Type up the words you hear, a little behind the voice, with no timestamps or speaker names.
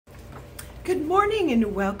Good morning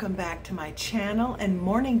and welcome back to my channel and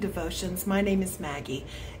morning devotions. My name is Maggie.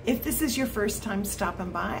 If this is your first time stopping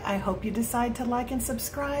by, I hope you decide to like and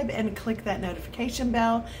subscribe and click that notification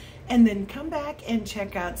bell, and then come back and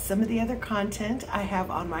check out some of the other content I have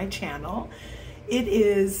on my channel. It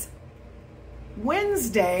is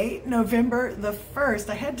Wednesday, November the 1st.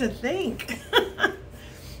 I had to think.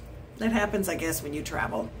 That happens, I guess, when you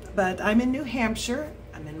travel. But I'm in New Hampshire.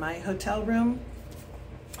 I'm in my hotel room.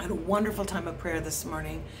 I had a wonderful time of prayer this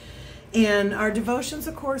morning. And our devotions,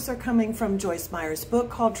 of course, are coming from Joyce Meyer's book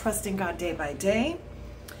called Trusting God Day by Day.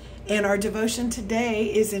 And our devotion today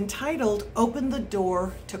is entitled, Open the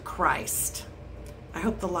Door to Christ. I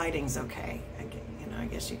hope the lighting's okay. I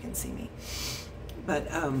guess you can see me.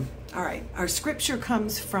 But, all right. Our scripture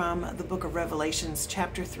comes from the book of Revelations,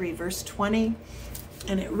 chapter 3, verse 20.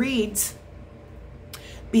 And it reads,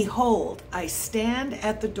 Behold, I stand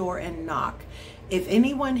at the door and knock. If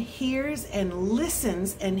anyone hears and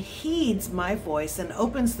listens and heeds my voice and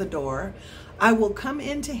opens the door, I will come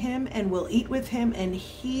into him and will eat with him, and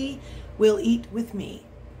he will eat with me.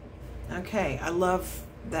 Okay, I love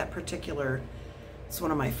that particular, it's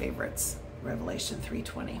one of my favorites, Revelation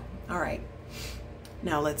 3:20. All right,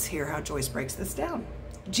 now let's hear how Joyce breaks this down.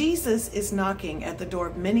 Jesus is knocking at the door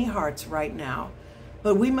of many hearts right now,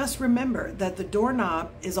 but we must remember that the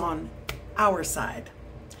doorknob is on our side.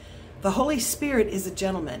 The Holy Spirit is a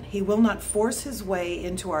gentleman. He will not force his way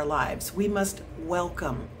into our lives. We must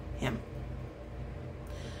welcome him.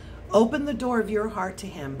 Open the door of your heart to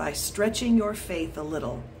him by stretching your faith a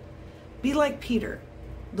little. Be like Peter,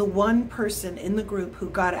 the one person in the group who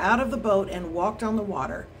got out of the boat and walked on the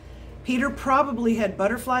water. Peter probably had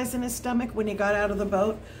butterflies in his stomach when he got out of the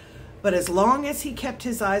boat, but as long as he kept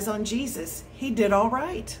his eyes on Jesus, he did all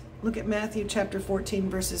right. Look at Matthew chapter 14,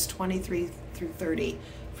 verses 23 through 30.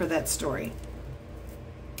 For that story.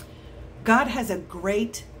 God has a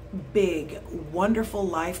great, big, wonderful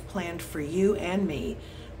life planned for you and me.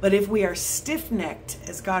 But if we are stiff-necked,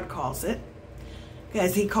 as God calls it,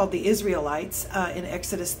 as he called the Israelites in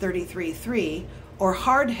Exodus 33:3, or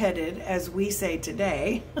hard-headed, as we say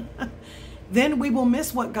today, then we will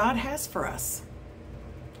miss what God has for us.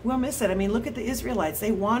 We'll miss it. I mean, look at the Israelites.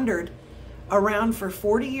 They wandered around for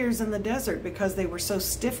 40 years in the desert because they were so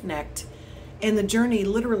stiff-necked. And the journey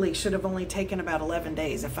literally should have only taken about 11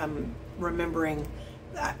 days, if I'm remembering.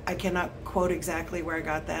 I cannot quote exactly where I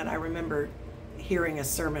got that. I remember hearing a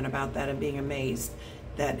sermon about that and being amazed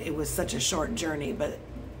that it was such a short journey, but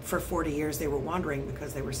for 40 years they were wandering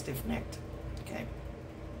because they were stiff-necked. Okay.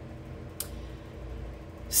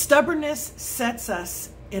 Stubbornness sets us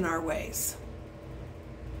in our ways.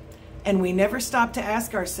 And we never stop to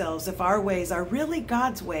ask ourselves if our ways are really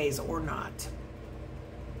God's ways or not.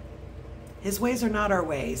 His ways are not our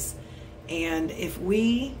ways. And if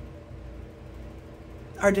we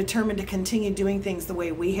are determined to continue doing things the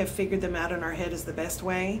way we have figured them out in our head is the best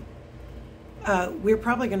way, we're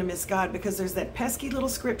probably going to miss God, because there's that pesky little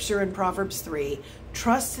scripture in Proverbs 3,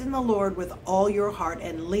 trust in the Lord with all your heart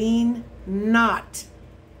and lean not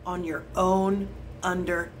on your own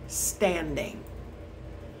understanding.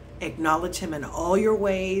 Acknowledge him in all your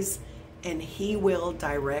ways and he will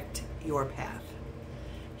direct your path.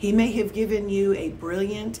 He may have given you a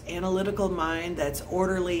brilliant analytical mind that's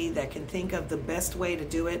orderly, that can think of the best way to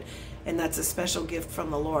do it, and that's a special gift from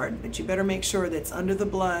the Lord. But you better make sure that's under the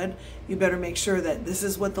blood. You better make sure that this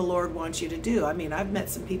is what the Lord wants you to do. I mean, I've met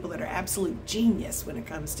some people that are absolute genius when it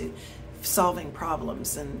comes to solving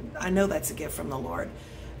problems, and I know that's a gift from the Lord.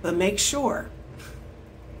 But make sure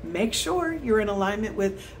you're in alignment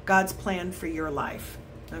with God's plan for your life.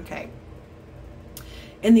 Okay.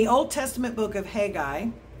 In the Old Testament book of Haggai,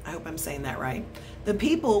 I hope I'm saying that right, the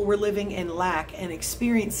people were living in lack and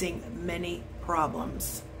experiencing many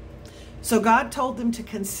problems. So God told them to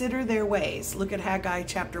consider their ways. Look at Haggai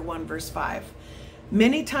chapter 1, verse 5.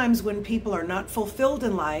 Many times when people are not fulfilled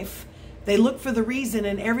in life, they look for the reason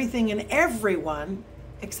in everything and everyone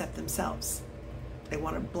except themselves. They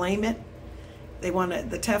want to blame it. They want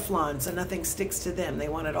the Teflon so nothing sticks to them. They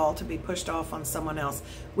want it all to be pushed off on someone else,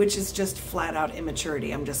 which is just flat out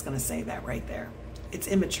immaturity. I'm just going to say that right there. It's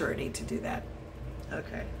immaturity to do that.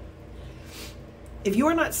 Okay. If you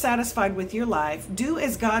are not satisfied with your life, do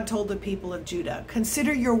as God told the people of Judah.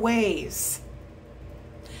 Consider your ways.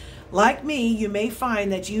 Like me, you may find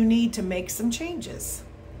that you need to make some changes.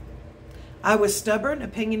 I was stubborn,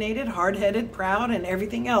 opinionated, hard-headed, proud, and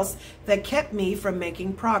everything else that kept me from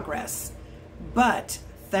making progress. But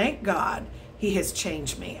thank God, he has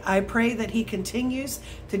changed me. I pray that he continues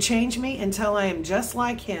to change me until I am just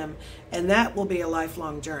like him, and that will be a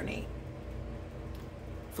lifelong journey.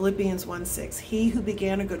 Philippians 1:6. He who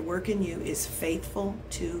began a good work in you is faithful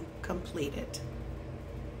to complete it.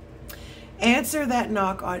 Answer that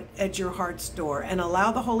knock at your heart's door and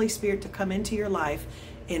allow the Holy Spirit to come into your life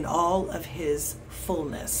in all of his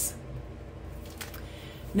fullness.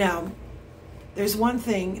 Now, there's one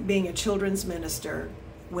thing being a children's minister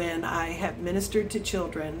when I have ministered to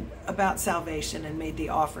children about salvation and made the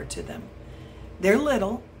offer to them. They're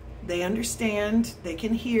little, they understand, they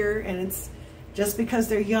can hear, and it's just because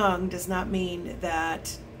they're young does not mean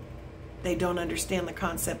that they don't understand the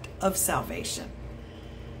concept of salvation.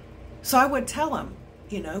 So I would tell them,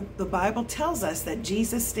 you know, the Bible tells us that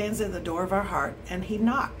Jesus stands at the door of our heart and he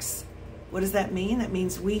knocks. What does that mean? That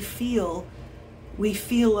means we feel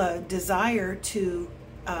a desire to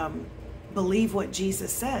believe what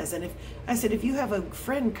Jesus says. And if you have a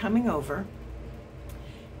friend coming over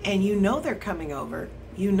and you know they're coming over,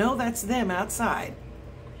 you know that's them outside,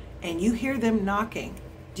 and you hear them knocking,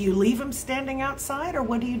 do you leave them standing outside, or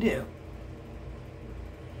what do?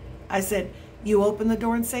 I said, you open the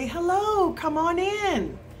door and say, hello, come on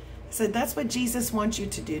in. I said, that's what Jesus wants you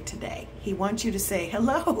to do today. He wants you to say,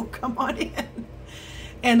 hello, come on in,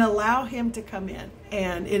 and allow him to come in.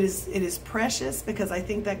 And it is precious, because I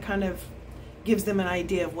think that kind of gives them an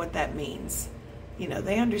idea of what that means. You know,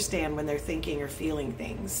 they understand when they're thinking or feeling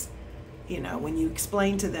things. You know, when you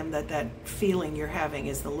explain to them that feeling you're having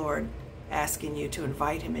is the Lord asking you to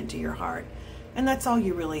invite him into your heart. And that's all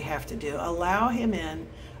you really have to do. Allow him in.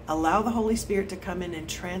 Allow the Holy Spirit to come in and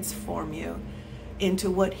transform you into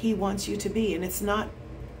what he wants you to be. And it's not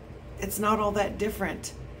all that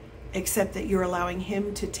different, except that you're allowing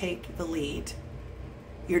him to take the lead.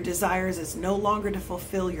 Your desires is no longer to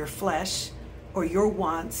fulfill your flesh or your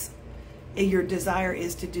wants. Your desire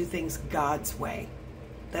is to do things God's way.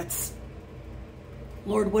 That's,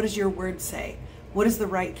 Lord, what does your word say? What is the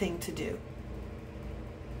right thing to do?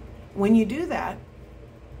 When you do that,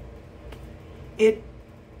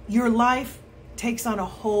 your life takes on a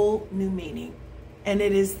whole new meaning, and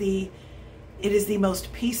it is the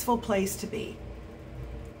most peaceful place to be,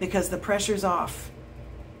 because the pressure's off.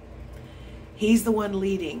 He's the one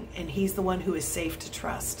leading, and he's the one who is safe to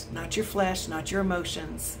trust. Not your flesh, not your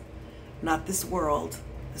emotions, not this world.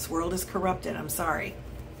 This world is corrupted. I'm sorry.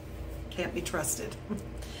 Can't be trusted.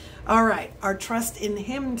 All right. Our trust in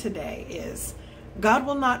him today is God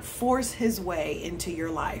will not force his way into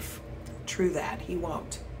your life. True that. He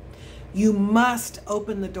won't. You must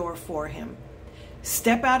open the door for him.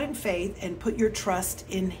 Step out in faith and put your trust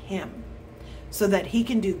in him so that he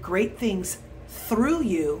can do great things through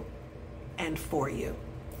you and for you.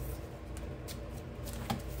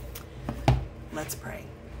 Let's pray.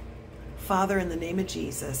 Father, in the name of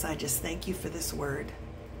Jesus, I just thank you for this word.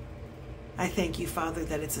 I thank you, Father,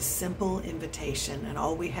 that it's a simple invitation, and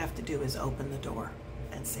all we have to do is open the door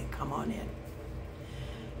and say, come on in.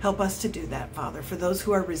 Help us to do that, Father. For those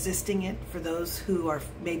who are resisting it, for those who are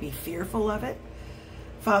maybe fearful of it,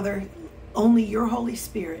 Father, only your Holy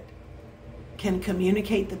Spirit can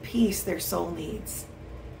communicate the peace their soul needs.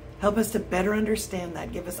 Help us to better understand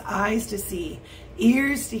that. Give us eyes to see,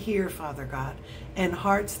 ears to hear, Father God, and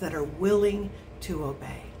hearts that are willing to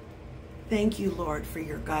obey. Thank you, Lord, for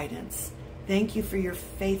your guidance. Thank you for your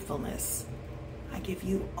faithfulness. I give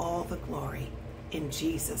you all the glory in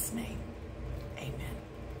Jesus' name. Amen.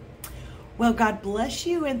 Well, God bless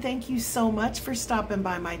you, and thank you so much for stopping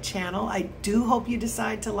by my channel. I do hope you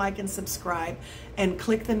decide to like and subscribe and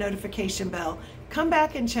click the notification bell. Come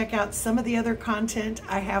back and check out some of the other content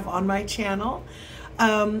I have on my channel.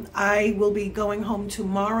 I will be going home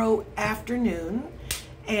tomorrow afternoon,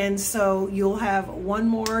 and so you'll have one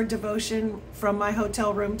more devotion from my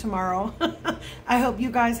hotel room tomorrow. I hope you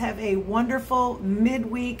guys have a wonderful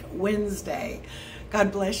midweek Wednesday.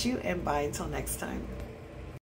 God bless you, and bye until next time.